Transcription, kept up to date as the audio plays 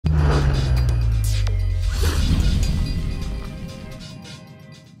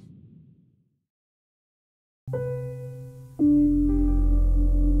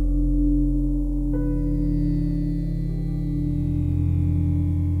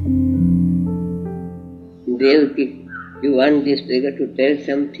Devaki, you want this beggar to tell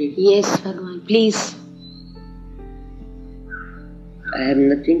something? Yes, Bhagwan, please. I have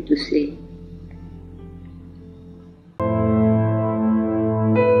nothing to say.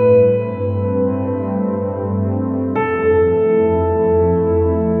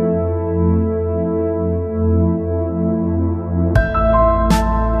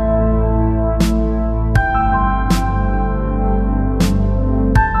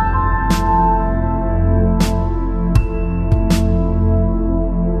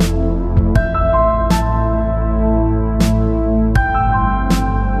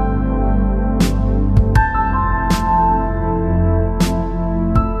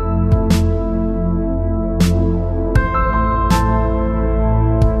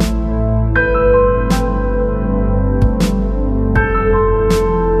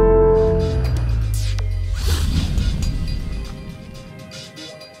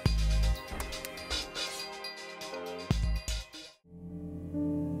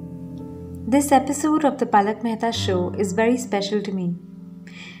 This episode of the Palak Mehta show is very special to me.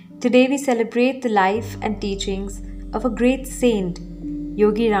 Today we celebrate the life and teachings of a great saint,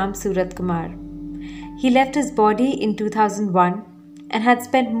 Yogi Ramsuratkumar. He left his body in 2001 and had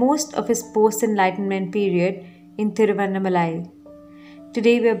spent most of his post-enlightenment period in Tiruvannamalai.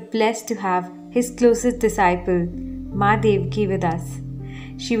 Today we are blessed to have his closest disciple, Ma Devaki, with us.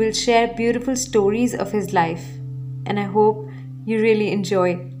 She will share beautiful stories of his life, and I hope you really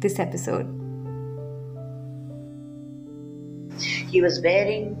enjoy this episode. He was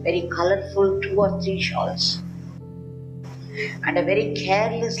wearing very colorful 2 or 3 shawls and a very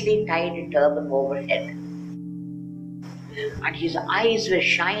carelessly tied turban overhead. And his eyes were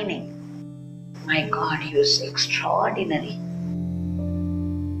shining. My God, he was extraordinary.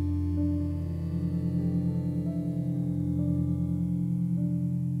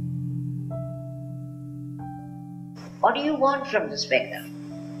 What do you want from this beggar?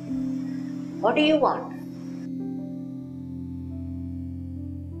 What do you want?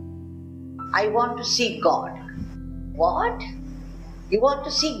 I want to see God. What? You want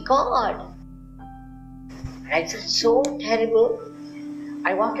to see God? And I felt so terrible.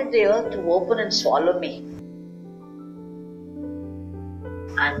 I wanted the earth to open and swallow me.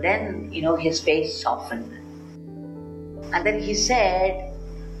 And then, his face softened. And then he said,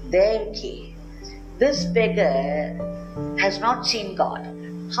 Devaki, this beggar has not seen God.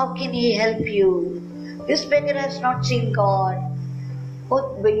 How can he help you? This beggar has not seen God.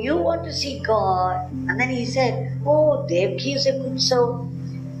 Oh, but you want to see God. And then he said, oh, Devaki is a good soul.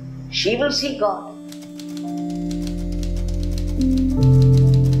 She will see God.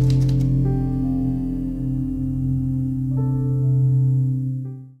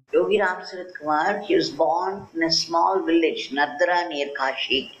 Yogi Ramsuratkumar, he was born in a small village, Naradara near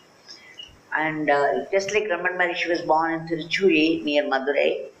Kashi. And just like Raman Maharishi was born in Tiruchuri near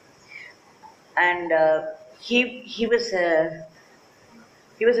Madurai. And he was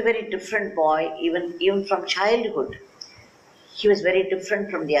a very different boy, even from childhood. He was very different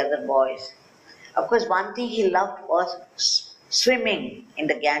from the other boys. Of course, one thing he loved was swimming in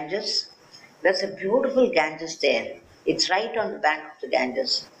the Ganges. There's a beautiful Ganges there. It's right on the bank of the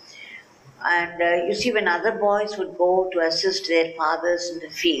Ganges. And you see, when other boys would go to assist their fathers in the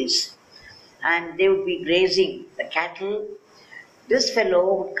fields, and they would be grazing the cattle, this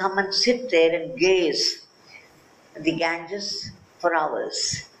fellow would come and sit there and gaze at the Ganges for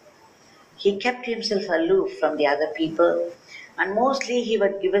hours. He kept himself aloof from the other people, and mostly he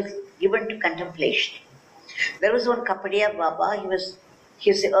was given to contemplation. There was one Kapadiya Baba, he was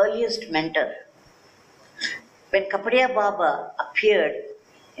his earliest mentor. When Kapadiya Baba appeared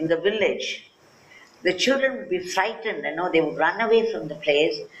in the village, the children would be frightened, they would run away from the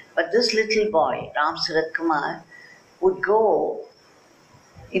place, but this little boy, Ramsuratkumar, would go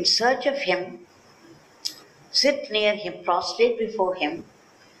in search of him, sit near him, prostrate before him,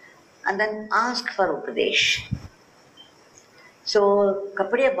 and then ask for Upadesh. So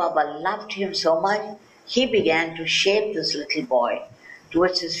Kapadiya Baba loved him so much, he began to shape this little boy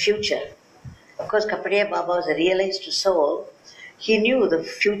towards his future. Of course, Kapadiya Baba was a realized soul. He knew the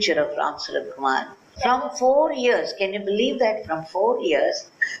future of Ramsuratkumar. From 4 years, can you believe that? From 4 years,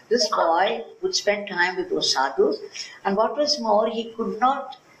 this boy would spend time with those sadhus, and what was more, he could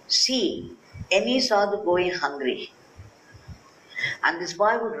not see any sadhu going hungry. And this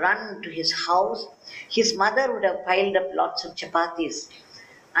boy would run to his house. His mother would have piled up lots of chapatis,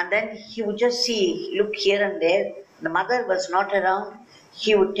 and then he would just look here and there. The mother was not around.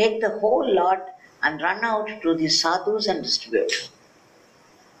 He would take the whole lot and run out to the sadhus and distribute.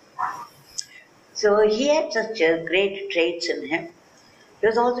 So he had such great traits in him. He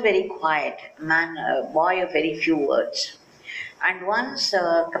was also very quiet, a boy of very few words. And once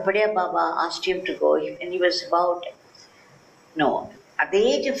Kapadia Baba asked him to go, and he was at the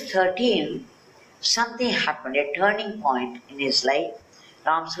age of 13, something happened, a turning point in his life,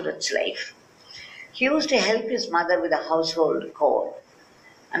 Ramsurat's life. He used to help his mother with the household chore.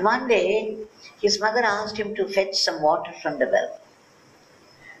 And one day, his mother asked him to fetch some water from the well.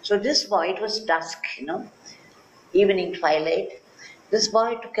 So this boy, it was dusk, evening twilight. This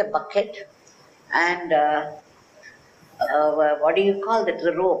boy took a bucket and what do you call that,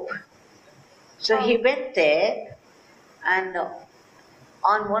 the rope. So he went there, and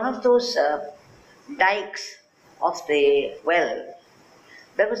on one of those dikes of the well,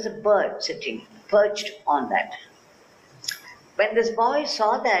 there was a bird sitting, perched on that. When this boy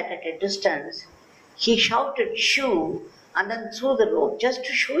saw that at a distance, he shouted, "Shoo!" and then threw the rope just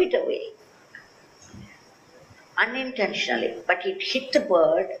to shoo it away. Unintentionally, but it hit the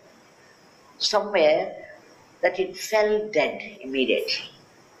bird somewhere that it fell dead immediately.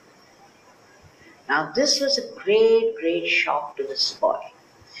 Now this was a great, great shock to this boy.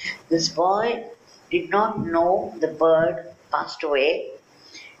 This boy did not know the bird passed away.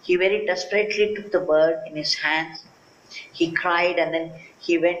 He very desperately took the bird in his hands. He cried, and then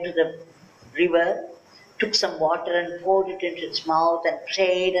he went to the river, took some water and poured it into its mouth and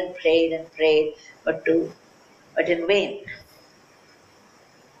prayed and prayed and prayed, but in vain.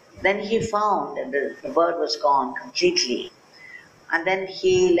 Then he found that the bird was gone completely, and then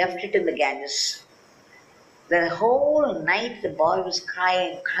he left it in the Ganges. The whole night the boy was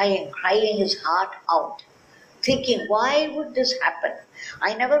crying his heart out, thinking, why would this happen?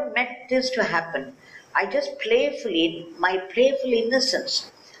 I never meant this to happen. I just my playful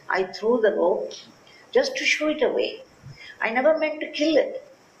innocence, I threw the rope just to shoo it away. I never meant to kill it,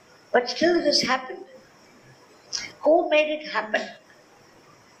 but still this happened. Who made it happen?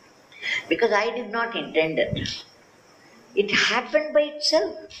 Because I did not intend it. It happened by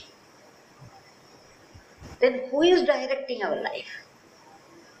itself. Then who is directing our life?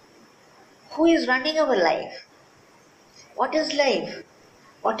 Who is running our life? What is life?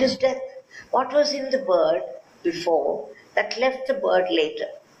 What is death? What was in the bird before that left the bird later?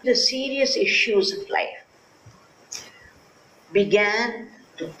 The serious issues of life began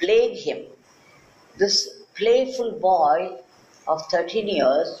to plague him. This playful boy of 13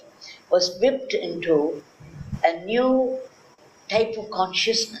 years was whipped into a new type of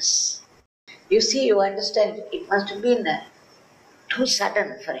consciousness. You see, you understand, it must have been too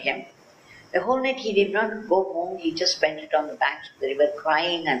sudden for him. The whole night he did not go home, he just spent it on the banks of the river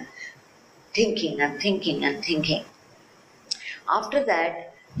crying and thinking and thinking and thinking. After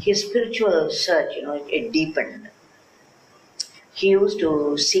that, his spiritual search, it deepened. He used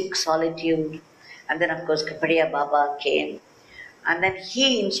to seek solitude, and then of course Kapadia Baba came, and then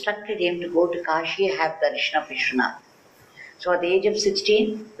he instructed him to go to Kashi, have darshan of Vishwanath. So at the age of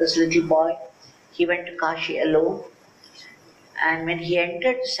 16, this little boy, he went to Kashi alone, and when he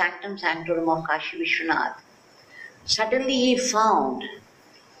entered the sanctum sanctorum of Kashi Vishwanath, suddenly he found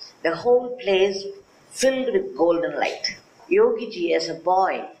the whole place filled with golden light. Yogi ji, as a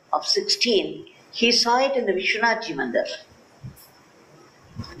boy of 16, he saw it in the Vishwanath Ji Mandir,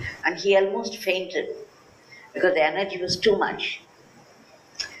 and he almost fainted because the energy was too much.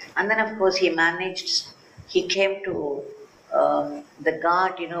 And then of course he came to the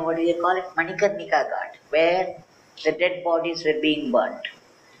ghat, what do you call it, Manikarnika ghat, where the dead bodies were being burnt.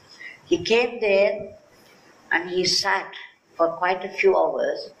 He came there and he sat for quite a few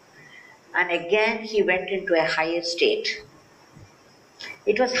hours, and again he went into a higher state.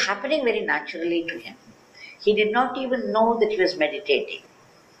 It was happening very naturally to him. He did not even know that he was meditating.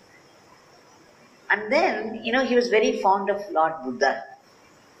 And then, he was very fond of Lord Buddha.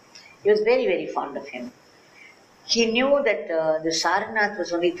 He was very, very fond of him. He knew that the Sarnath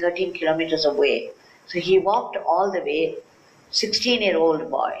was only 13 kilometers away. So he walked all the way, 16-year-old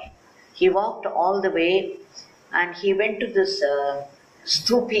boy. He walked all the way and he went to this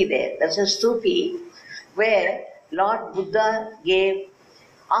stupi there. That's a stupi where Lord Buddha gave,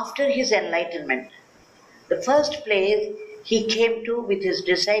 after his enlightenment, the first place he came to with his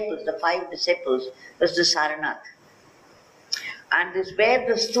disciples, the 5 disciples, was the Sarnath. And this where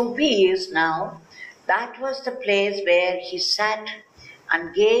the stupi is now, that was the place where he sat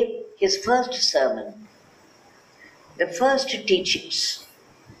and gave his first sermon. The first teachings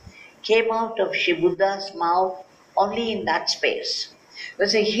came out of Shri Buddha's mouth only in that space. It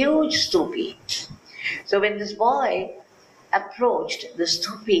was a huge stupi. So when this boy approached the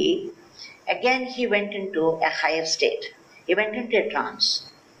stupi, again he went into a higher state. He went into a trance.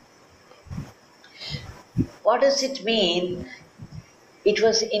 What does it mean It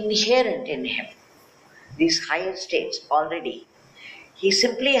was inherent in him, these higher states already. He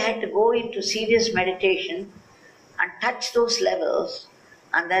simply had to go into serious meditation and touch those levels,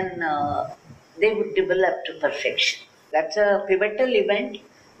 and then they would develop to perfection. That's a pivotal event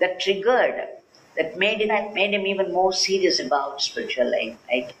that triggered, that made him even more serious about spiritual life.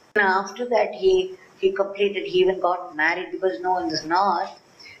 Right? And after that, he even got married, because in the north,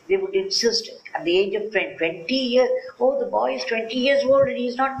 they would insist at the age of 20 years, oh, the boy is 20 years old and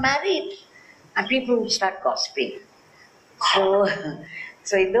he's not married. And people would start gossiping. So,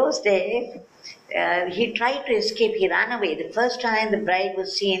 so in those days, he tried to escape. He ran away. The first time the bride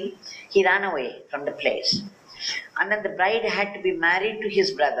was seen, he ran away from the place. And then the bride had to be married to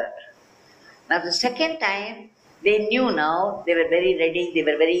his brother. Now the second time, they knew now, they were very ready, they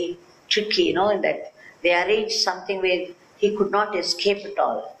were very tricky, that they arranged something where he could not escape at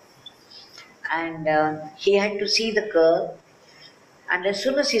all. And he had to see the girl. And as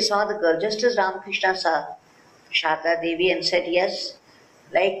soon as he saw the girl, just as Ramakrishna saw Sharda Devi and said yes,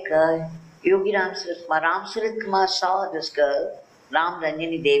 like Yogi Ramsuratkumar saw this girl, Ram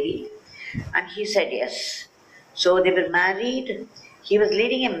Ranjani Devi, and he said yes. So they were married. He was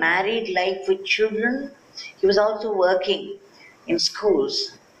leading a married life with children. He was also working in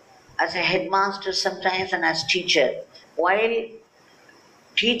schools as a headmaster sometimes and as teacher. While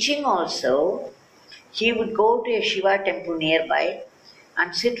teaching also, he would go to a Shiva temple nearby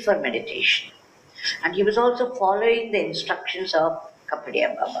and sit for meditation. And he was also following the instructions of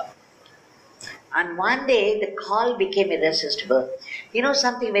Kapadiya Baba. And one day the call became irresistible.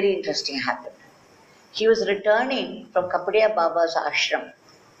 Something very interesting happened. He was returning from Kapadiya Baba's ashram.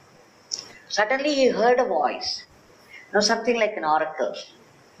 Suddenly he heard a voice, something like an oracle.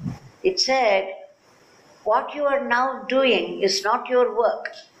 It said, what you are now doing is not your work.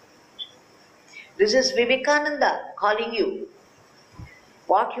 This is Vivekananda calling you.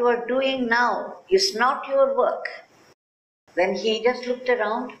 What you are doing now is not your work. Then he just looked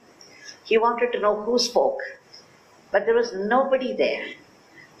around. He wanted to know who spoke, but there was nobody there.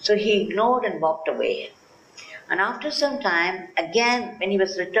 So he ignored and walked away. And after some time, again, when he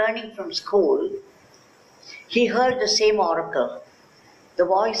was returning from school, he heard the same oracle. The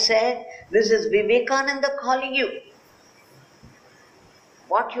voice said, this is Vivekananda calling you.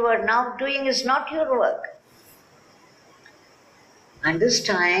 What you are now doing is not your work. And this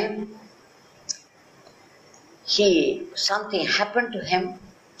time, something happened to him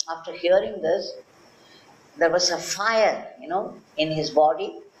after hearing this. There was a fire, in his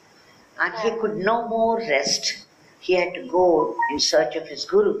body, and he could no more rest. He had to go in search of his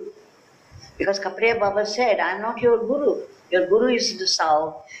guru. Because Kapadiya Baba said, I am not your guru. Your guru is in the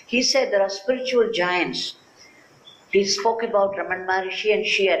south. He said there are spiritual giants. He spoke about Raman Maharishi and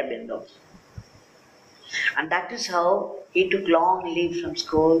Sri Aurobindo. And that is how he took long leave from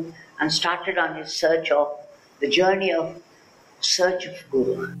school and started on his journey of search of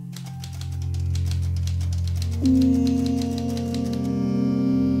Guru.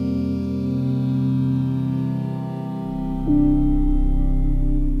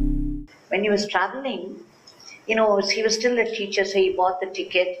 When he was traveling, he was still a teacher, so he bought the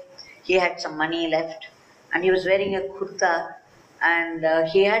ticket. He had some money left, and he was wearing a kurta, and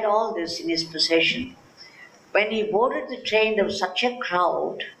he had all this in his possession. When he boarded the train, there was such a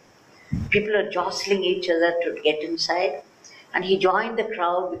crowd. People were jostling each other to get inside, and he joined the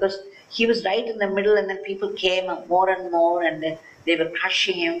crowd because he was right in the middle, and then people came more and more, and they were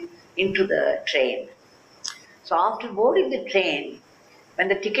crushing him into the train. So after boarding the train, when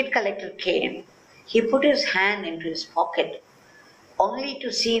the ticket collector came, he put his hand into his pocket, only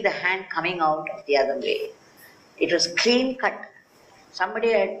to see the hand coming out of the other way. It was clean cut.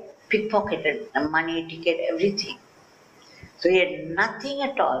 Somebody had pickpocketed the money, ticket, everything. So he had nothing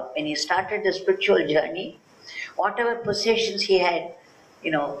at all. When he started the spiritual journey, whatever possessions he had,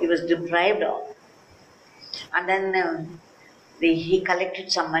 he was deprived of. And then he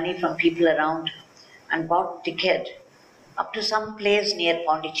collected some money from people around and bought ticket up to some place near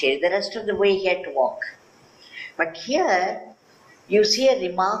Pondicherry. The rest of the way he had to walk. But here, you see a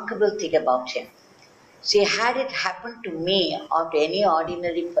remarkable thing about him. See, had it happened to me or to any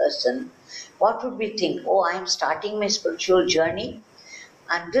ordinary person, what would we think? Oh, I am starting my spiritual journey,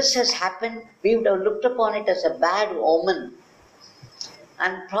 and this has happened. We would have looked upon it as a bad omen,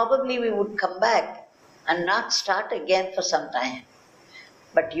 and probably we would come back and not start again for some time.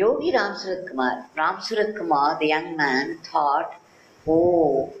 But Yogi Ramsuratkumar, the young man, thought,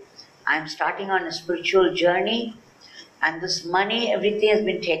 oh, I am starting on a spiritual journey, and this money, everything has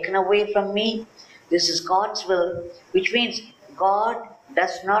been taken away from me. This is God's will, which means God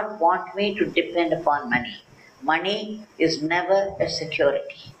does not want me to depend upon money. Money is never a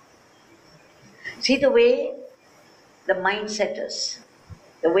security. See the way the mindset is,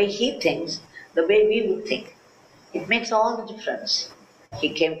 the way he thinks, the way we would think. It makes all the difference. He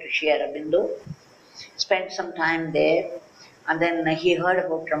came to Sri Aurobindo, spent some time there, and then he heard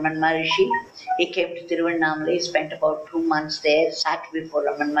about Raman Maharishi. He came to Tiruvannamalai, spent about 2 months there, sat before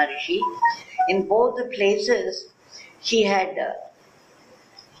Raman Maharishi. In both the places, he had,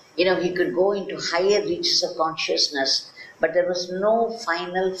 he could go into higher reaches of consciousness, but there was no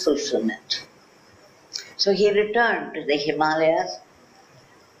final fulfillment. So he returned to the Himalayas,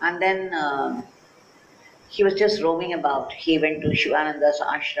 and then he was just roaming about. He went to Shivananda's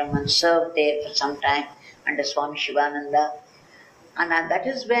ashram and served there for some time under Swami Shivananda. And that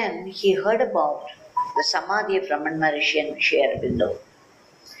is when he heard about the Samadhi of Raman Maharishi and Sri Aurobindo.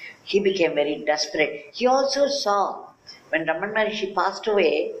 He became very desperate. He also saw, when Raman Maharishi passed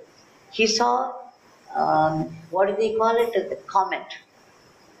away, he saw, what do they call it, the comet,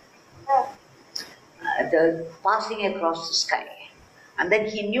 the passing across the sky. And then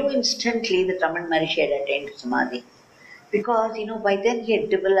he knew instantly that Raman Maharishi had attained Samadhi. Because, by then he had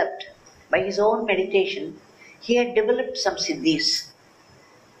developed, by his own meditation, he had developed some siddhis.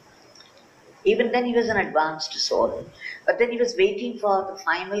 Even then he was an advanced soul. But then he was waiting for the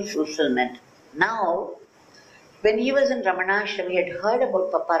final fulfillment. Now, when he was in Ramanashram, he had heard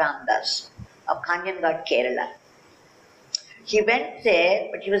about Papa Ramdas of Kanjanghat, Kerala. He went there,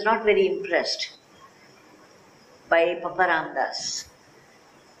 but he was not very impressed by Papa Ramdas.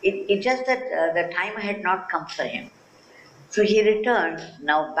 It's just that the time had not come for him. So he returned,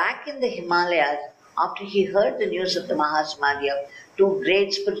 now back in the Himalayas, after he heard the news of the Mahasamadhi of 2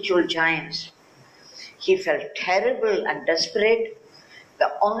 great spiritual giants. He felt terrible and desperate.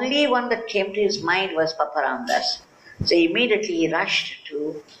 The only one that came to his mind was Papa Ramdas. So immediately he rushed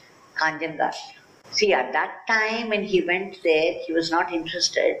to Kanjanghat. See, at that time when he went there, he was not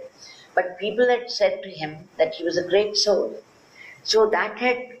interested, but people had said to him that he was a great soul. So that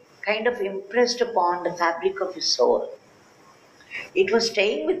had kind of impressed upon the fabric of his soul. It was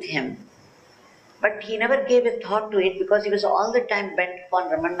staying with him, but he never gave a thought to it because he was all the time bent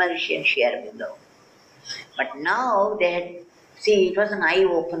upon Raman Maharishi and Sri Aurobindo. But now it was an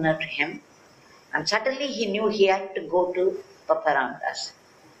eye-opener to him, and suddenly he knew he had to go to Papa Ramdas.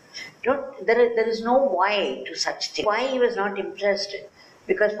 There is no why to such things. Why he was not impressed?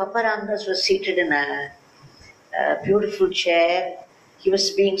 Because Papa Ramdas was seated in a beautiful chair. He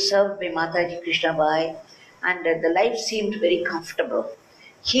was being served by Mataji Krishnabai, and the life seemed very comfortable.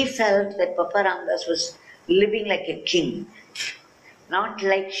 He felt that Papa Ramdas was living like a king, not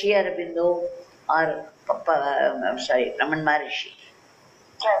like Sri Aurobindo or Raman Maharishi.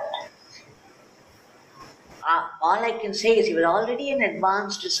 All I can say is he was already an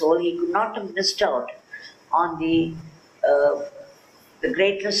advanced soul. He could not have missed out on the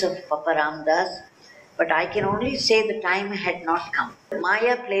greatness of Papa Ramdas. But I can only say the time had not come.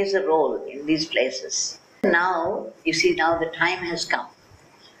 Maya plays a role in these places. Now, you see, now the time has come.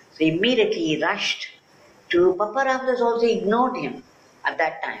 So immediately he rushed to Papa Ramdas. Also ignored him at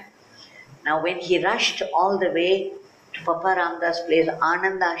that time. Now when he rushed all the way to Papa Ramdas' place,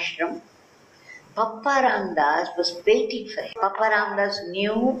 Ananda Ashram, Papa Ramdas was waiting for him. Papa Ramdas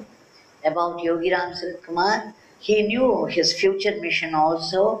knew about Yogi Ramsuratkumar. He knew his future mission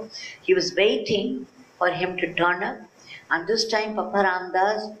also. He was waiting for him to turn up. And this time Papa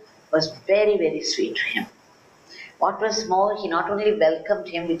Ramdas was very, very sweet to him. What was more, he not only welcomed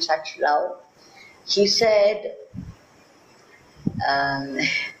him with such love, he said,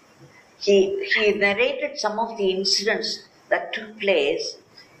 he narrated some of the incidents that took place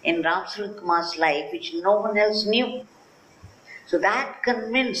in Ramsuratkumar's life which no one else knew. So that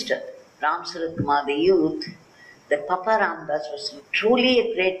convinced Ramsuratkumar, the youth, that Papa Ramdas was truly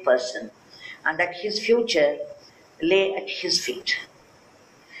a great person and that his future lay at his feet.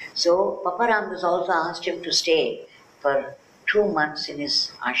 So Papa Ramdas also asked him to stay for 2 months in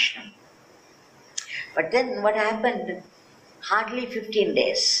his ashram. But then what happened? Hardly 15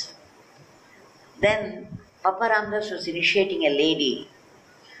 days. Then Papa Ramdas was initiating a lady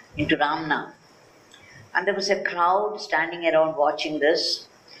into Ramna. And there was a crowd standing around watching this.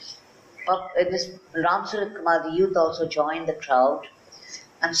 Ramsuratkumar, the youth, also joined the crowd.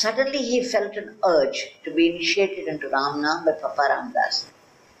 And suddenly he felt an urge to be initiated into Ramna by Papa Ramdas.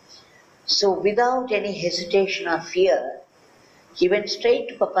 So without any hesitation or fear, he went straight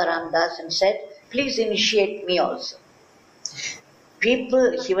to Papa Ramdas and said, "Please initiate me also." He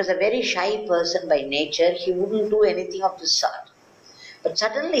was a very shy person by nature. He wouldn't do anything of this sort. But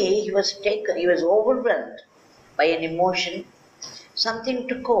suddenly he was overwhelmed by an emotion. Something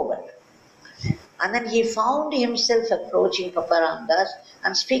took over. And then he found himself approaching Papa Ramdas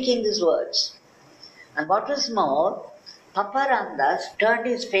and speaking these words. And what was more, Papa Ramdas turned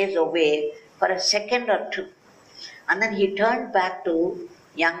his face away for a second or two. And then he turned back to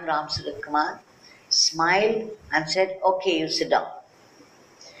young Ramsuratkumar, smiled and said, "Okay, you sit down."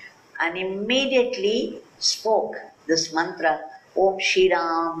 And immediately spoke this mantra, Om Shri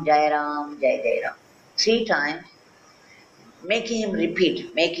Ram, Jai Ram, Jai Jai Ram, 3 times, making him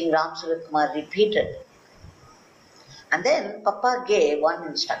repeat, making Ramsuratkumar repeat it. And then Papa gave one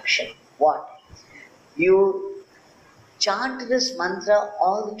instruction. What? You chant this mantra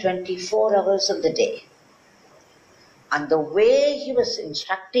all the 24 hours of the day. And the way he was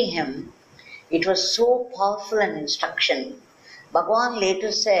instructing him, it was so powerful an instruction. Bhagavan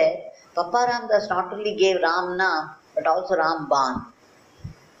later said, Papa Ramdas not only gave Ram Naam, but also Ram Ban.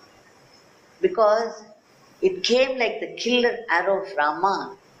 Because it came like the killer arrow of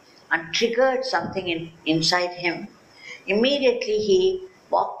Rama and triggered something inside him. Immediately he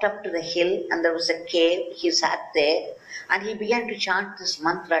walked up to the hill and there was a cave. He sat there and he began to chant this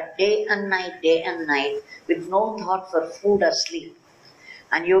mantra day and night, with no thought for food or sleep.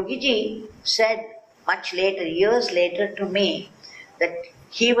 And Yogiji said much later, years later to me, that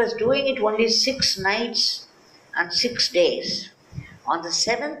he was doing it only 6 nights and 6 days. On the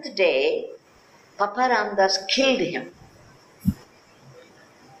 7th day, Papa Ramdas killed him,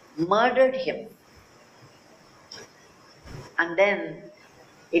 murdered him, and then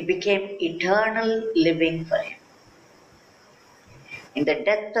it became eternal living for him. In the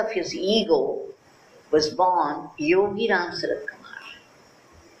depth of his ego was born Yogi Ramsuratkumar.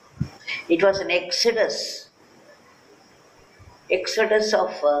 It was an exodus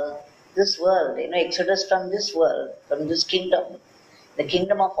of this world, exodus from this world, from this kingdom, the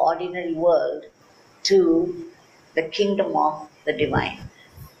kingdom of ordinary world, to the kingdom of the divine.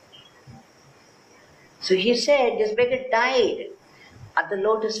 So he said, this beggar died at the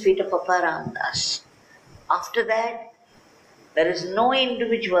lotus feet of Papa Ramdas. After that, there is no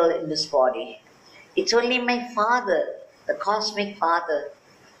individual in this body. It's only my Father, the cosmic Father,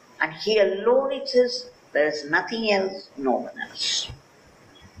 and He alone exists. There is nothing else, no one else.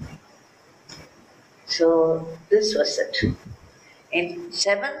 So this was it. In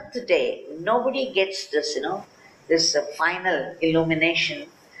 7th day, nobody gets this, this final illumination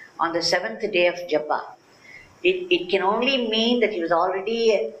on the 7th day of Japa. It can only mean that he was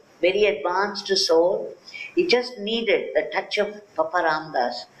already a very advanced soul. He just needed the touch of Papa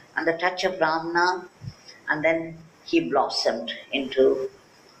Ramdas and the touch of Ramna, and then he blossomed into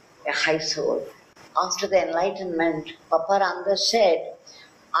a high soul. After the enlightenment, Papa Ramdas said,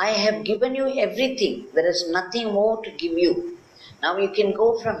 I have given you everything. There is nothing more to give you. Now you can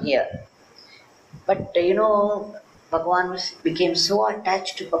go from here. But Bhagavan became so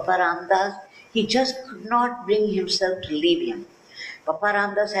attached to Papa Ramdas, he just could not bring himself to leave him. Papa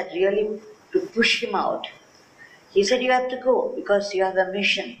Ramdas had really to push him out. He said, you have to go because you have a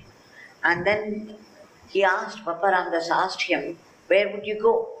mission. And then Papa Ramdas asked him, where would you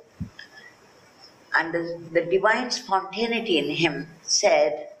go? And the divine spontaneity in him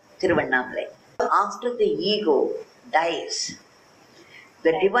said, Tiruvannamalai. After the ego dies,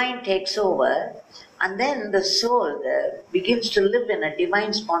 the divine takes over, and then the soul begins to live in a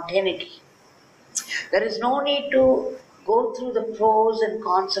divine spontaneity. There is no need to go through the pros and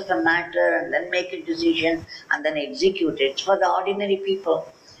cons of a matter and then make a decision and then execute it. It's for the ordinary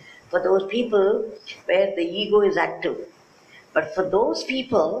people, for those people where the ego is active. But for those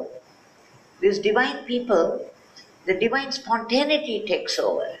people, these divine people, the divine spontaneity takes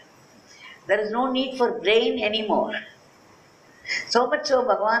over. There is no need for brain anymore. So much so,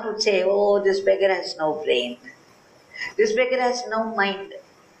 Bhagavan would say, oh, this beggar has no brain. This beggar has no mind.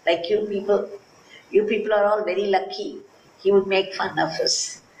 Like you people. You people are all very lucky. He would make fun of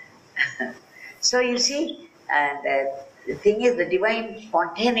us. So you see, and the thing is, the divine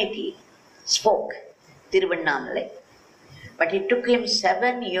spontaneity spoke, Tiruvannamalai. But it took him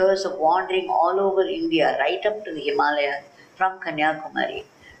 7 years of wandering all over India, right up to the Himalaya, from Kanyakumari,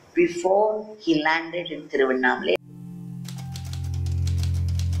 before he landed in Tiruvannamalai.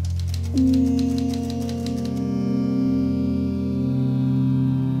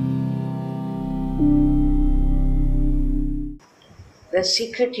 The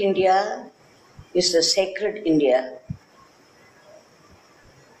secret India is the sacred India.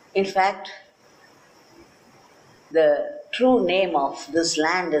 In fact, the true name of this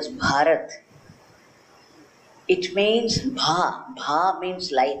land is Bharat. It means Bha. Bha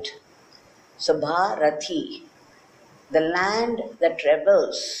means light. So Bharati, the land that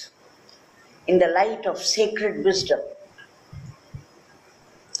revels in the light of sacred wisdom.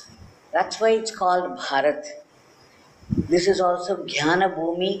 That's why it's called Bharat. This is also Jnana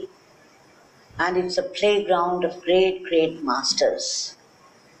Bhumi, and it's a playground of great, great masters.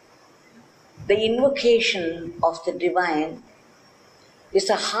 The invocation of the divine is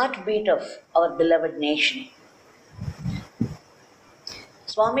the heartbeat of our beloved nation.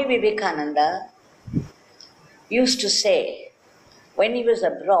 Swami Vivekananda used to say, when he was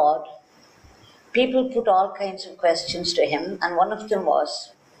abroad, people put all kinds of questions to him, and one of them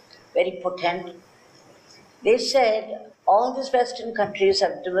was very potent. They said, all these Western countries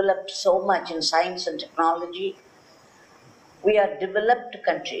have developed so much in science and technology. We are developed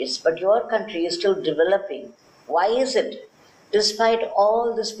countries, but your country is still developing. Why is it? Despite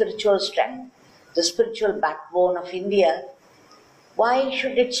all the spiritual strength, the spiritual backbone of India, why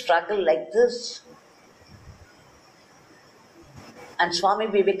should it struggle like this? And Swami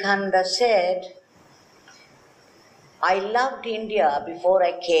Vivekananda said, I loved India before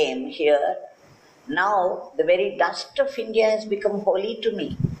I came here. Now the very dust of India has become holy to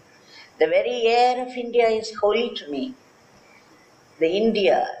me. The very air of India is holy to me. The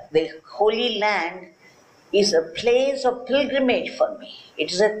India, the holy land, is a place of pilgrimage for me.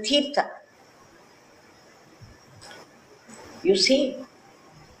 It is a tirtha. You see,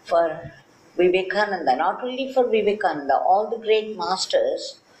 for Vivekananda, not only for Vivekananda, all the great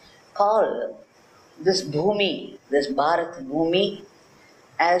masters call this Bhumi, this Bharat Bhumi,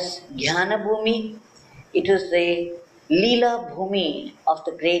 as Jnana Bhumi. It is the Leela Bhumi of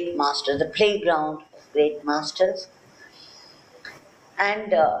the great masters, the playground of great masters.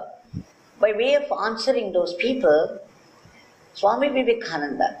 And by way of answering those people, Swami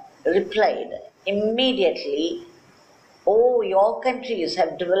Vivekananda replied immediately, oh, your countries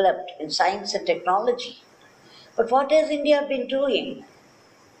have developed in science and technology. But what has India been doing?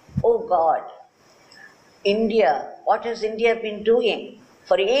 Oh God, India, what has India been doing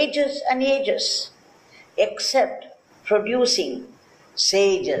for ages and ages, except producing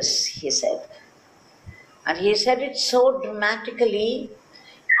sages, he said. And he said it so dramatically,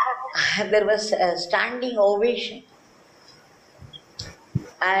 there was a standing ovation.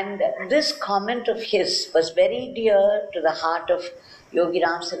 And this comment of his was very dear to the heart of Yogi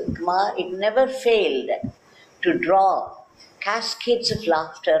Ramsuratkumar. It never failed to draw cascades of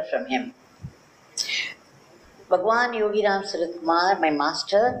laughter from him. Bhagwan Yogi Ramsuratkumar, my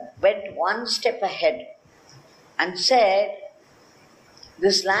master, went one step ahead and said,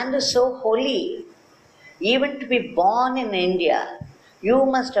 this land is so holy, even to be born in India, you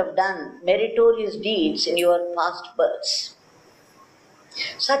must have done meritorious deeds in your past births.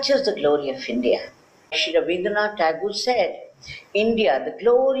 Such is the glory of India. Sri Rabindranath Tagore said, India, the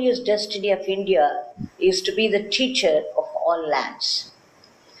glorious destiny of India is to be the teacher of all lands.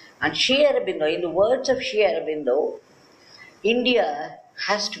 And Sri Aurobindo, in the words of Sri Aurobindo, India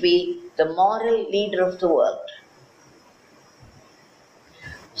has to be the moral leader of the world.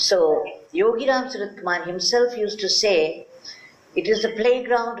 So, Yogi Ramsuratkumar himself used to say, it is the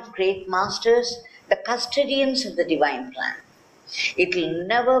playground of great masters, the custodians of the divine plan. It will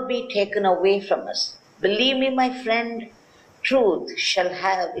never be taken away from us. Believe me, my friend, truth shall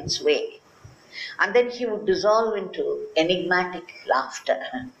have its way. And then he would dissolve into enigmatic laughter.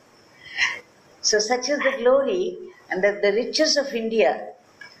 So such is the glory and the riches of India.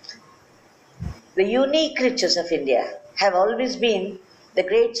 The unique riches of India have always been the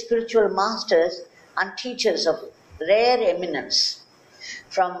great spiritual masters and teachers of rare eminence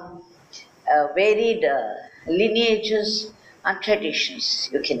from varied lineages and traditions,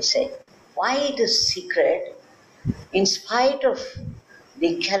 you can say. Why it is secret? In spite of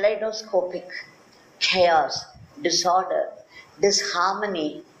the kaleidoscopic chaos, disorder,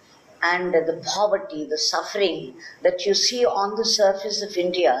 disharmony, and the poverty, the suffering that you see on the surface of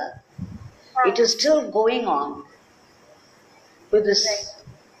India, it is still going on with this,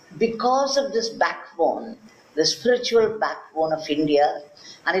 because of this backbone, the spiritual backbone of India,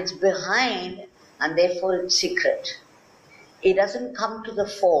 and it's behind, and therefore it's secret. It doesn't come to the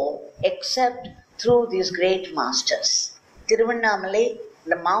fore except through these great masters. Tiruvannamalai,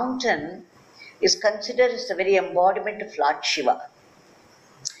 the mountain, is considered as the very embodiment of Lord Shiva.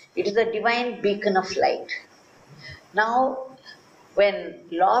 It is the divine beacon of light. Now, when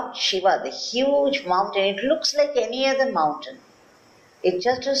Lord Shiva, the huge mountain, it looks like any other mountain. It's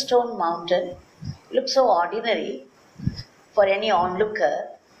just a stone mountain. It looks so ordinary for any onlooker,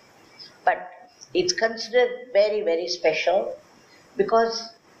 but it's considered very, very special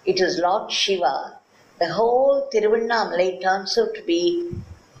because it is Lord Shiva. The whole Tiruvannamalai turns out to be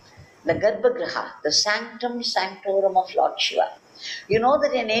the Garbhagriha, the sanctum sanctorum of Lord Shiva. You know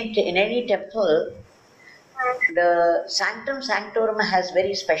that in any temple, the sanctum sanctorum has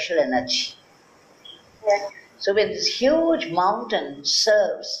very special energy. Yes. So when this huge mountain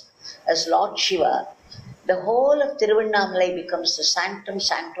serves as Lord Shiva, the whole of Tiruvannamalai becomes the sanctum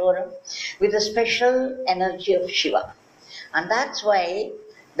sanctorum with the special energy of Shiva. And that's why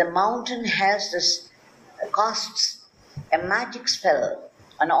the mountain has this, casts a magic spell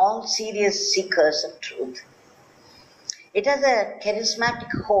on all serious seekers of truth. It has a charismatic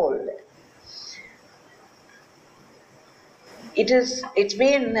hold. It's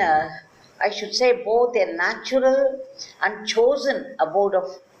been, I should say, both a natural and chosen abode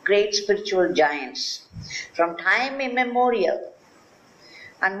of great spiritual giants from time immemorial.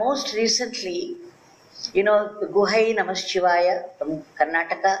 And most recently, the Guhai Namaskivaya from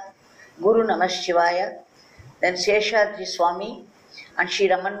Karnataka, Guru Namaskivaya, then Seshadri Swami and Sri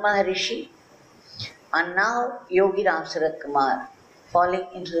Raman Maharishi, and now Yogi Ramsuratkumar falling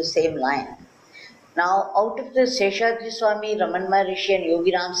into the same line. Now, out of the Seshadri Swami, Raman Maharishi and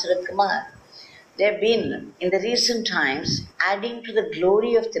Yogi Ramsuratkumar, they have been, in the recent times, adding to the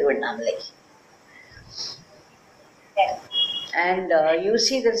glory of Tiruvannamalai. Yes. And you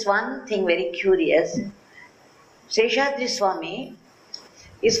see, there's one thing very curious. Seshadri Swami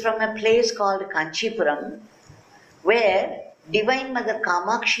is from a place called Kanchipuram, where Divine Mother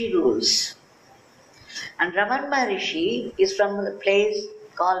Kamakshi rules. And Raman Maharishi is from a place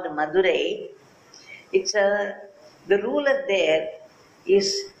called Madurai. The ruler there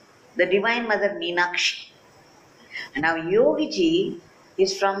is the Divine Mother Meenakshi. And now Yogiji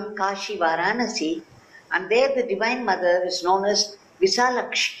is from Kashi Varanasi, and there the Divine Mother is known as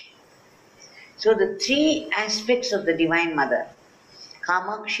Visalakshi. So the three aspects of the Divine Mother,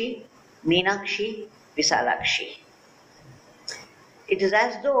 Kamakshi, Meenakshi, Visalakshi. It is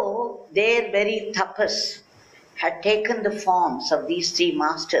as though their very tapas had taken the forms of these three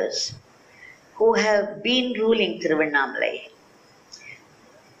masters who have been ruling Tiruvannamalai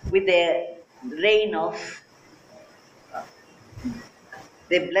with their reign of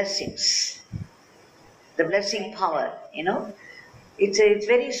their blessings, the blessing power, It's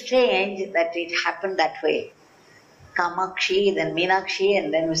very strange that it happened that way. Kamakshi, then Meenakshi,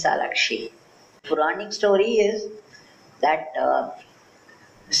 and then Visalakshi. Puranic story is that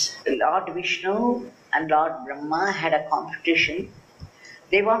Lord Vishnu and Lord Brahma had a competition.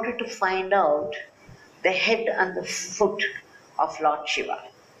 They wanted to find out the head and the foot of Lord Shiva.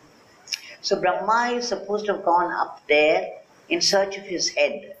 So Brahma is supposed to have gone up there in search of his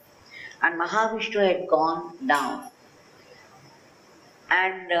head, and Mahavishnu had gone down.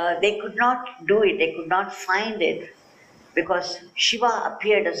 And they could not do it, they could not find it, because Shiva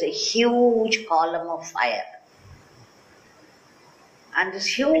appeared as a huge column of fire. And this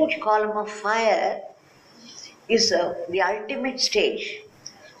huge column of fire is the ultimate stage,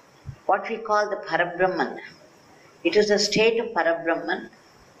 what we call the Parabrahman. It is the state of Parabrahman,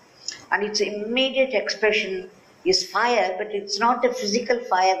 and its immediate expression is fire, but it's not the physical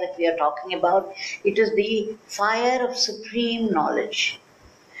fire that we are talking about. It is the fire of supreme knowledge.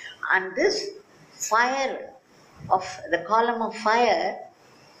 And this fire of the column of fire,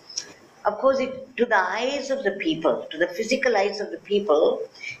 of course, to the eyes of the people, to the physical eyes of the people,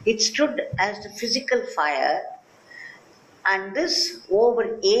 it stood as the physical fire. And this,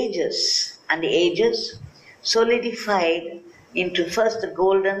 over ages and ages, solidified into first the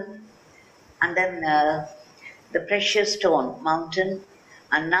golden, and then the precious stone mountain,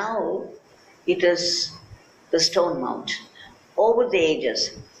 and now it is the stone mountain. Over the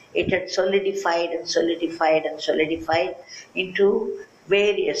ages, it had solidified and solidified and solidified into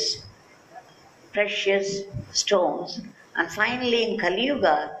various precious stones, and finally in Kali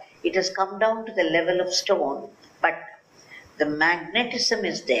Yuga, it has come down to the level of stone, but the magnetism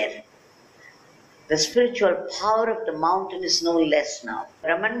is there. The spiritual power of the mountain is no less now.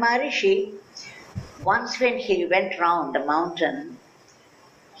 Raman Maharishi, once when he went round the mountain,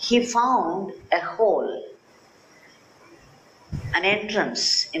 he found a hole, an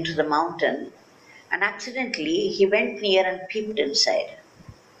entrance into the mountain, and accidentally he went near and peeped inside.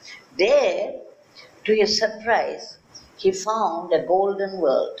 There, to his surprise, he found a golden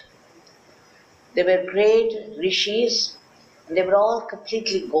world. There were great rishis, and they were all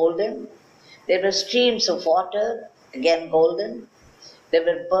completely golden. There were streams of water, again golden. There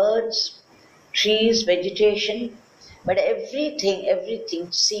were birds, trees, vegetation, but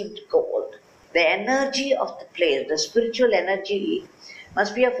everything seemed gold. The energy of the place, the spiritual energy,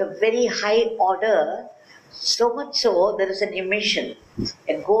 must be of a very high order, so much so there is an emission,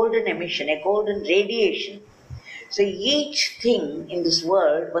 a golden emission, a golden radiation. So each thing in this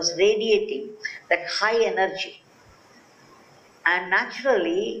world was radiating that high energy. And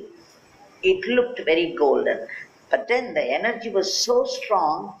naturally, it looked very golden. But then the energy was so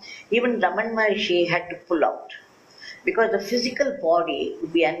strong, even Raman Maharishi had to pull out because the physical body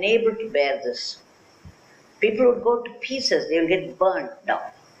would be unable to bear this. People would go to pieces, they will get burnt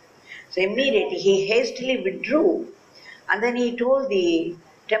down. So immediately he hastily withdrew, and then he told the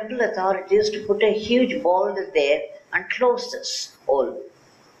temple authorities to put a huge boulder there and close this hole.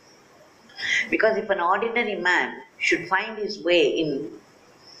 Because if an ordinary man should find his way in,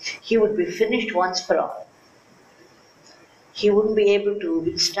 he would be finished once for all. He wouldn't be able to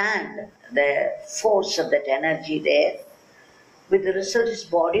withstand the force of that energy there. With the result, his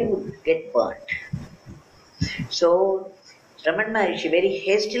body would get burnt. So Raman Maharishi very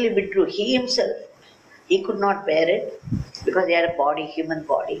hastily withdrew. He himself, he could not bear it because he had a body, human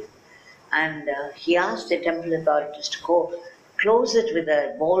body. And he asked the temple authorities to go close it with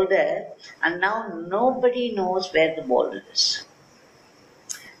a boulder, and now nobody knows where the boulder is.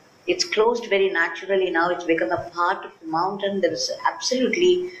 It's closed very naturally now, it's become a part of the mountain, there is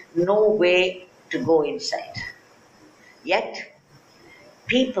absolutely no way to go inside. Yet,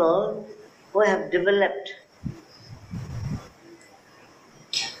 people who have developed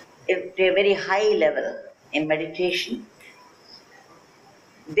to a very high level in meditation,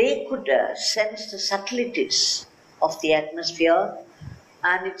 they could sense the subtleties of the atmosphere,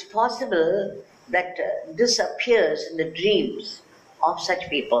 and it's possible that this appears in the dreams of such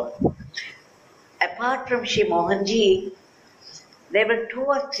people. Apart from Shri Mohanji, there were 2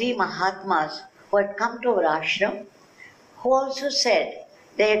 or 3 Mahatmas who had come to our ashram who also said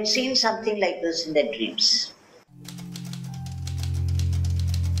they had seen something like this in their dreams.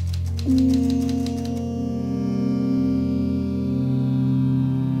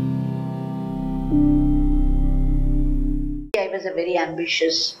 I was a very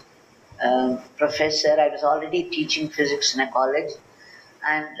ambitious professor. I was already teaching physics in a college,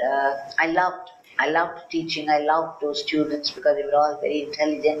 and I loved teaching. I loved those students because they were all very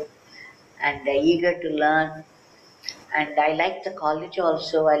intelligent and eager to learn. And I liked the college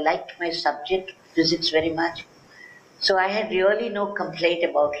also. I liked my subject, physics, very much. So I had really no complaint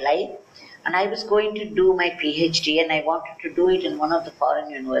about life. And I was going to do my PhD, and I wanted to do it in one of the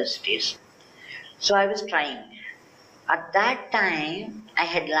foreign universities. So I was trying. At that time, I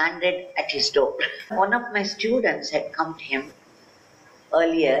had landed at his door. One of my students had come to him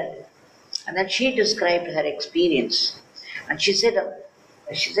earlier, and then she described her experience. And she said,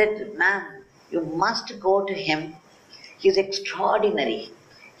 ma'am, you must go to him. He's extraordinary.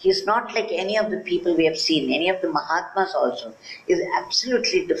 He's not like any of the people we have seen, any of the Mahatmas also. He's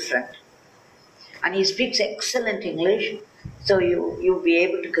absolutely different. And he speaks excellent English, so you'll be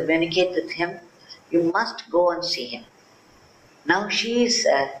able to communicate with him. You must go and see him. Now she is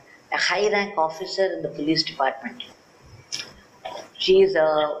a high-rank officer in the police department. She is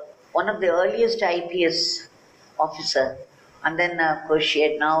one of the earliest IPS officer, and then of course she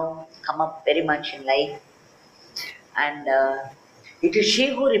had now come up very much in life. And it is she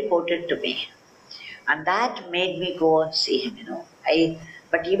who reported to me, and that made me go and see him.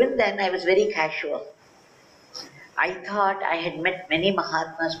 But even then I was very casual. I thought I had met many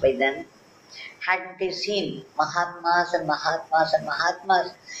Mahatmas by then. Hadn't I seen Mahatmas and Mahatmas and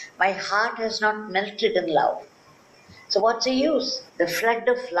Mahatmas? My heart has not melted in love. So what's the use? The flood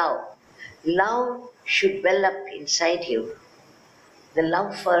of love. Love should well up inside you. The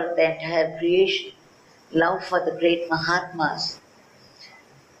love for the entire creation. Love for the great Mahatmas.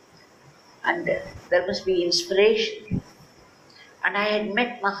 And there must be inspiration. And I had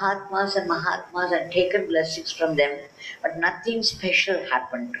met Mahatmas and taken blessings from them, but nothing special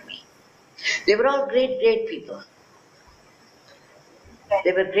happened to me. They were all great, great people.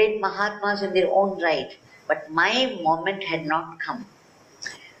 They were great Mahatmas in their own right, but my moment had not come.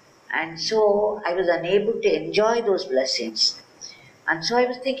 And so I was unable to enjoy those blessings. And so I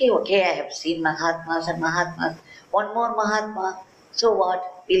was thinking, okay, I have seen Mahatmas and Mahatmas. One more Mahatma, so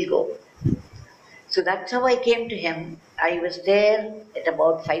what? We'll go. So that's how I came to him. I was there at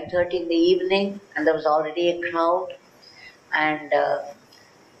about 5:30 in the evening, and there was already a crowd. And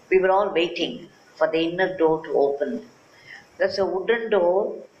we were all waiting for the inner door to open. There's a wooden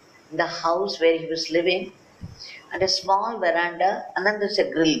door in the house where he was living, and a small veranda, and then there's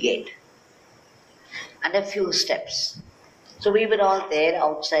a grill gate, and a few steps. So we were all there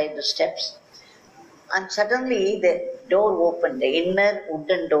outside the steps, and suddenly the door opened, the inner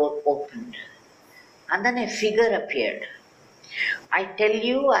wooden door opened, and then a figure appeared. I tell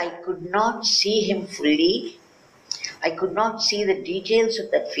you, I could not see him fully. I could not see the details of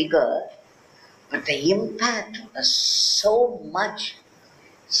that figure, but the impact was so much,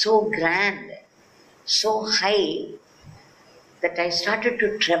 so grand, so high, that I started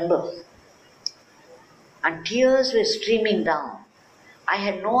to tremble. and tears were streaming down. I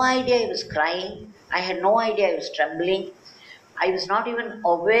had no idea I was crying. I had no idea I was trembling. I was not even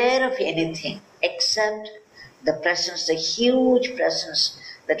aware of anything except the presence, the huge presence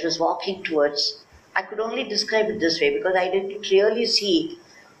that was walking towards. I could only describe it this way because I didn't really see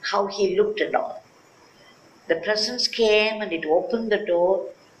how he looked and all. The presence came and it opened the door,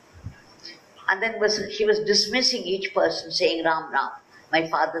 and then he was dismissing each person, saying, Ram, Ram, my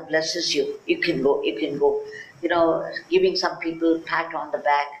father blesses you. You can go, you can go. Giving some people a pat on the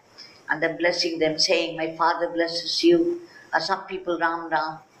back and then blessing them, saying, my father blesses you. Or some people, Ram,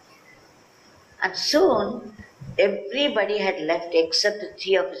 Ram. And soon, everybody had left except the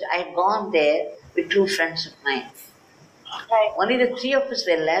three of us. I had gone there with two friends of mine. Right. Only the three of us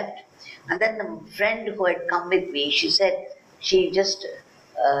were left. And then the friend who had come with me, she just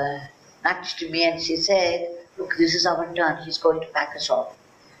nudged me and she said, look, this is our turn. He's going to pack us off.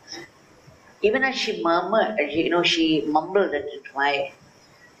 Even as she murmured, she mumbled it into my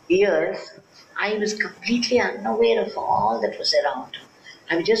ears, I was completely unaware of all that was around.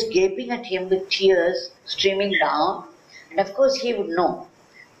 I was just gaping at him with tears streaming down. And of course, he would know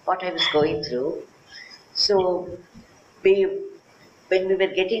what I was going through. So, when we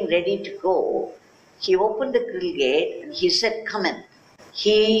were getting ready to go, he opened the grill gate and he said, come in.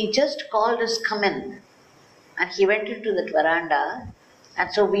 He just called us, come in. And he went into the veranda,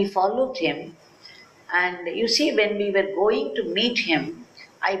 and so we followed him. And you see, when we were going to meet him,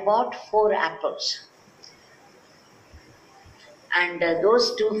 I bought 4 apples. And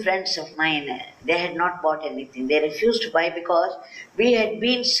those two friends of mine, they had not bought anything. They refused to buy because we had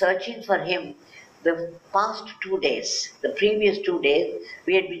been searching for him the past 2 days. The previous 2 days,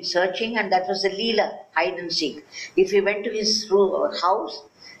 we had been searching, and that was the Leela, hide and seek. If we went to his house,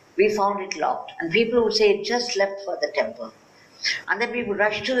 we found it locked. And people would say, just left for the temple. And then we would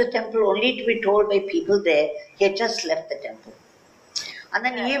rush to the temple only to be told by people there, he had just left the temple. And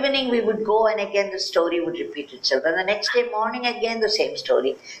then evening we would go, and again the story would repeat itself. And the next day morning again the same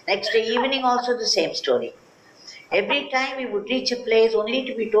story. Next day evening also the same story. Every time we would reach a place only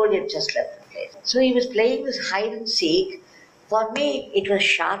to be told he had just left the place. So he was playing this hide and seek. For me it was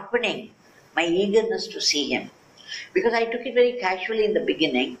sharpening my eagerness to see him. Because I took it very casually in the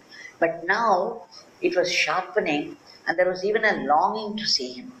beginning. But now it was sharpening, and there was even a longing to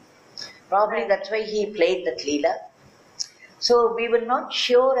see him. Probably that's why he played that Leela. So we were not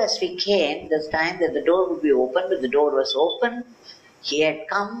sure as we came this time that the door would be open, but the door was open. He had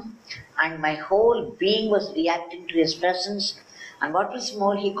come, and my whole being was reacting to his presence. And what was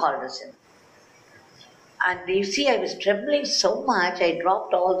more, he called us in. And you see, I was trembling so much, I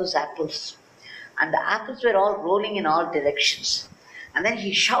dropped all those apples. And the apples were all rolling in all directions. And then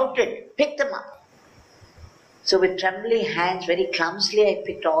he shouted, pick them up. So with trembling hands, very clumsily, I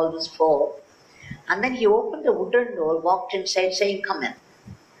picked all those 4. And then he opened the wooden door, walked inside, saying, come in.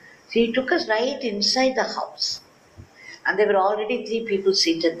 So he took us right inside the house. And there were already 3 people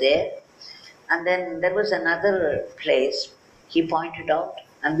seated there. And then there was another place he pointed out,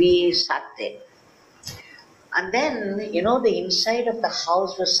 and we sat there. And then, the inside of the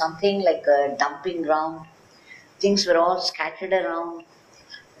house was something like a dumping ground. Things were all scattered around.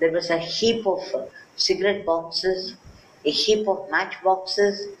 There was a heap of cigarette boxes, a heap of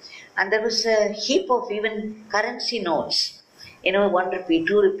matchboxes, and there was a heap of even currency notes. 1 rupee,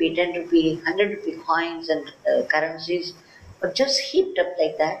 2 rupee, 10 rupee, 100 rupee coins and currencies were just heaped up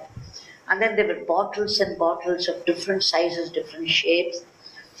like that. And then there were bottles and bottles of different sizes, different shapes.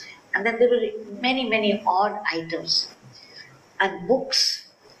 And then there were many, many odd items and books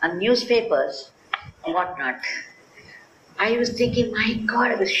and newspapers and whatnot. I was thinking, my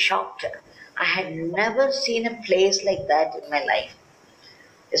God, I was shocked. I had never seen a place like that in my life,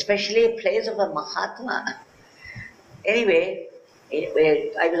 especially a place of a Mahatma. Anyway,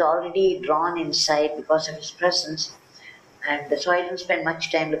 I was already drawn inside because of his presence, and so I didn't spend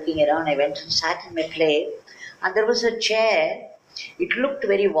much time looking around. I went and sat in my place, and there was a chair. It looked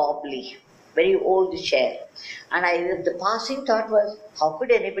very wobbly, very old chair. And the passing thought was, how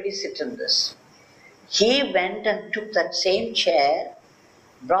could anybody sit in this? He went and took that same chair,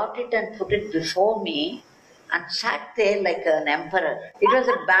 brought it and put it before me, and sat there like an emperor. It was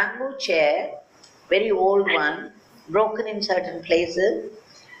a bamboo chair, very old one, broken in certain places.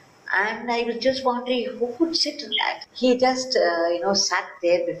 And I was just wondering who could sit in that. He just, sat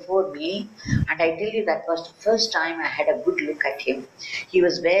there before me, and I tell you that was the first time I had a good look at him. He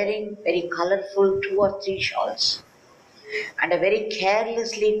was wearing very colorful 2 or 3 shawls, and a very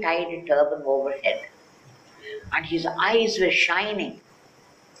carelessly tied turban overhead. And his eyes were shining.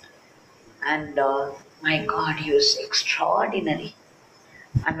 And my God, he was extraordinary.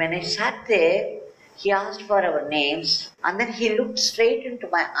 And when I sat there, He asked for our names, and then he looked straight into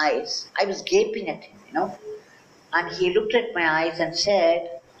my eyes. I was gaping at him. And he looked at my eyes and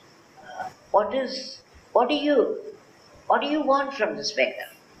said, what do you want from this beggar?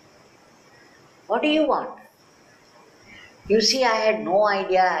 What do you want? You see, I had no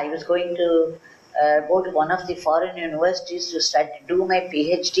idea. I was going to go to one of the foreign universities to do my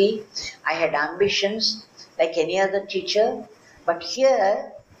PhD. I had ambitions like any other teacher. But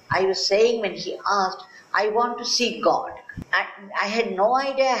here, I was saying when he asked, I want to see God. I had no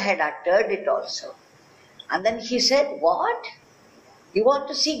idea I had uttered it also. And then he said, what? You want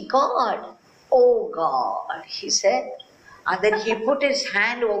to see God? Oh God, he said. And then he put his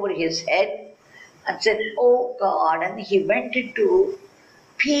hand over his head and said, oh God. And he went into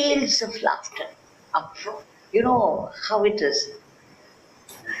peals of laughter. You know how it is.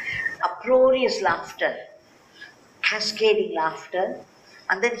 Uproarious laughter, cascading laughter.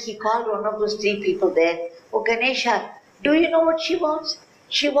 And then he called one of those three people there. Oh Ganesha, do you know what she wants?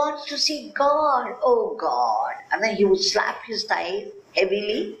 She wants to see God. Oh God. And then he would slap his thigh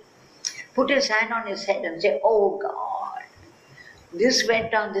heavily, put his hand on his head and say, oh God. This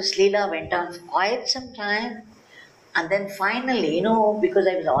Leela went on for quite some time. And then finally, because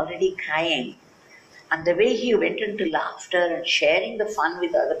I was already crying, and the way he went into laughter and sharing the fun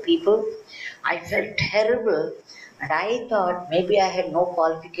with other people, I felt terrible. And I thought maybe I had no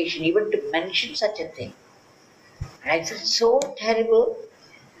qualification even to mention such a thing. And I felt so terrible.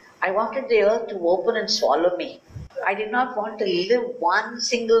 I wanted the earth to open and swallow me. I did not want to live one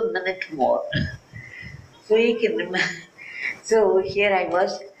single minute more. So you can remember. So here I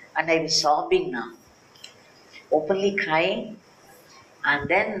was, and I was sobbing now, openly crying. And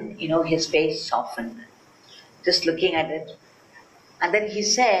then, his face softened, just looking at it. And then he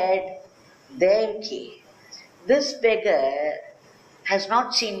said, Devaki, this beggar has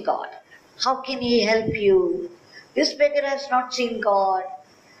not seen God. How can he help you? This beggar has not seen God.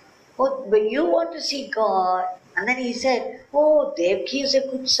 Oh, but you want to see God. And then he said, oh, Devaki is a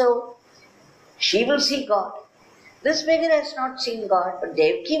good soul. She will see God. This beggar has not seen God, but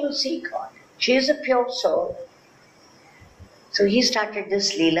Devaki will see God. She is a pure soul. So he started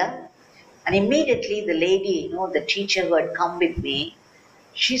this Leela. And immediately the lady, the teacher who had come with me,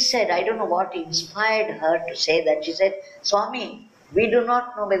 she said, I don't know what inspired her to say that. She said, Swami, we do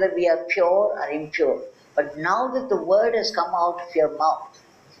not know whether we are pure or impure. But now that the word has come out of your mouth,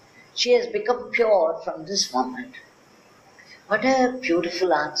 she has become pure from this moment. What a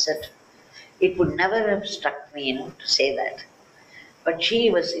beautiful answer. It would never have struck me, to say that. But she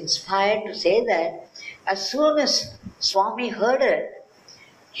was inspired to say that. As soon as Swami heard it,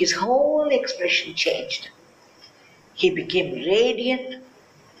 his whole expression changed. He became radiant.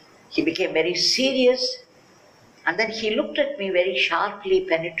 He became very serious. And then he looked at me very sharply,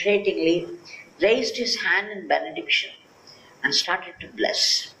 penetratingly, raised his hand in benediction, and started to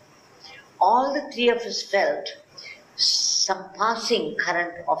bless. All the three of us felt some passing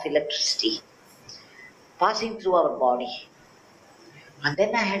current of electricity passing through our body. And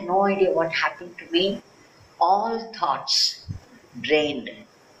then I had no idea what happened to me. All thoughts drained.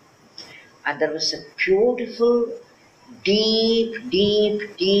 And there was a beautiful, deep,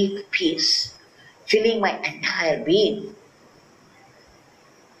 deep, deep peace filling my entire being.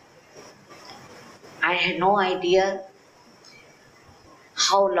 I had no idea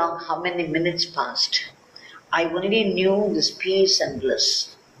how many minutes passed. I only knew this peace and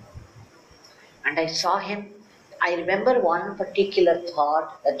bliss. And I saw him. I remember one particular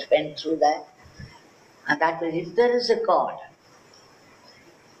thought that went through that. And that was, if there is a God,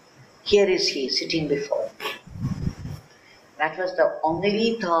 here is he sitting before me. That was the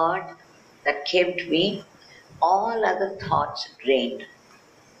only thought that came to me. All other thoughts drained.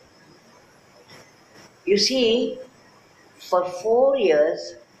 You see, for 4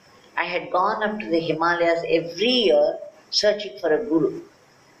 years, I had gone up to the Himalayas every year searching for a guru.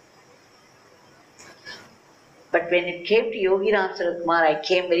 But when it came to Yogi Ramsuratkumar, I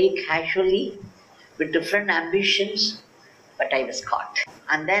came very casually with different ambitions, but I was caught.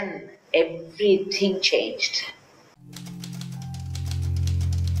 And then everything changed.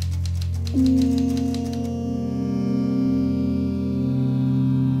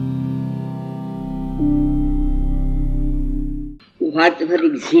 Whatever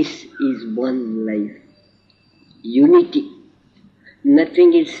exists is one life. Unity.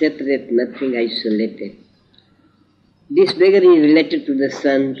 Nothing is separate, nothing isolated. This beggar is related to the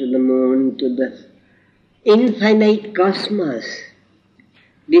sun, to the moon, to the infinite cosmos.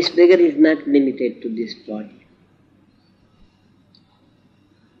 This beggar is not limited to this body.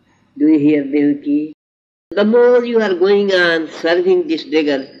 Do you hear, Devaki? The more you are going on serving this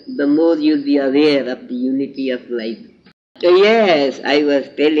beggar, the more you'll be aware of the unity of life. So yes, I was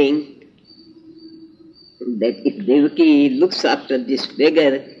telling that if Devaki looks after this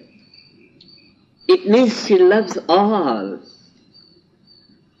beggar, it means she loves all.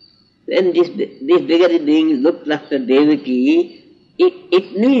 When this beggar is being looked after Devaki, it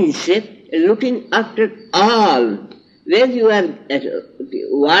means looking after all. When you are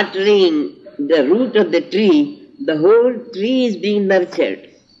watering the root of the tree, the whole tree is being nurtured.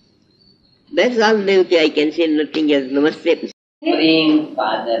 That's all Devaki, I can say nothing else. Namaste. Supreme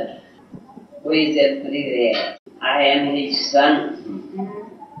Father, who is everywhere. I am his son,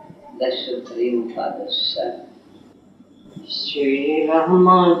 the Supreme Father's son. Shri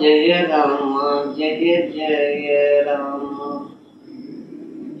Rama Jaya Rama Jaya Jaya Rama.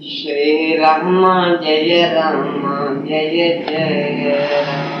 Shri Rama Jaya Rama Jaya Jaya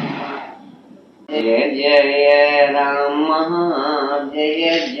Rama. Jaya Jaya Rama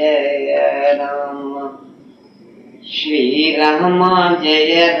Jaya Jaya Rama. Shri Rama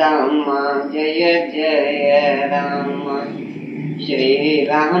Jaya Rama Jaya Jaya Rama. Shri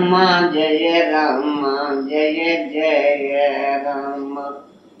Rama Jaya Rama Jaya Jaya Rama.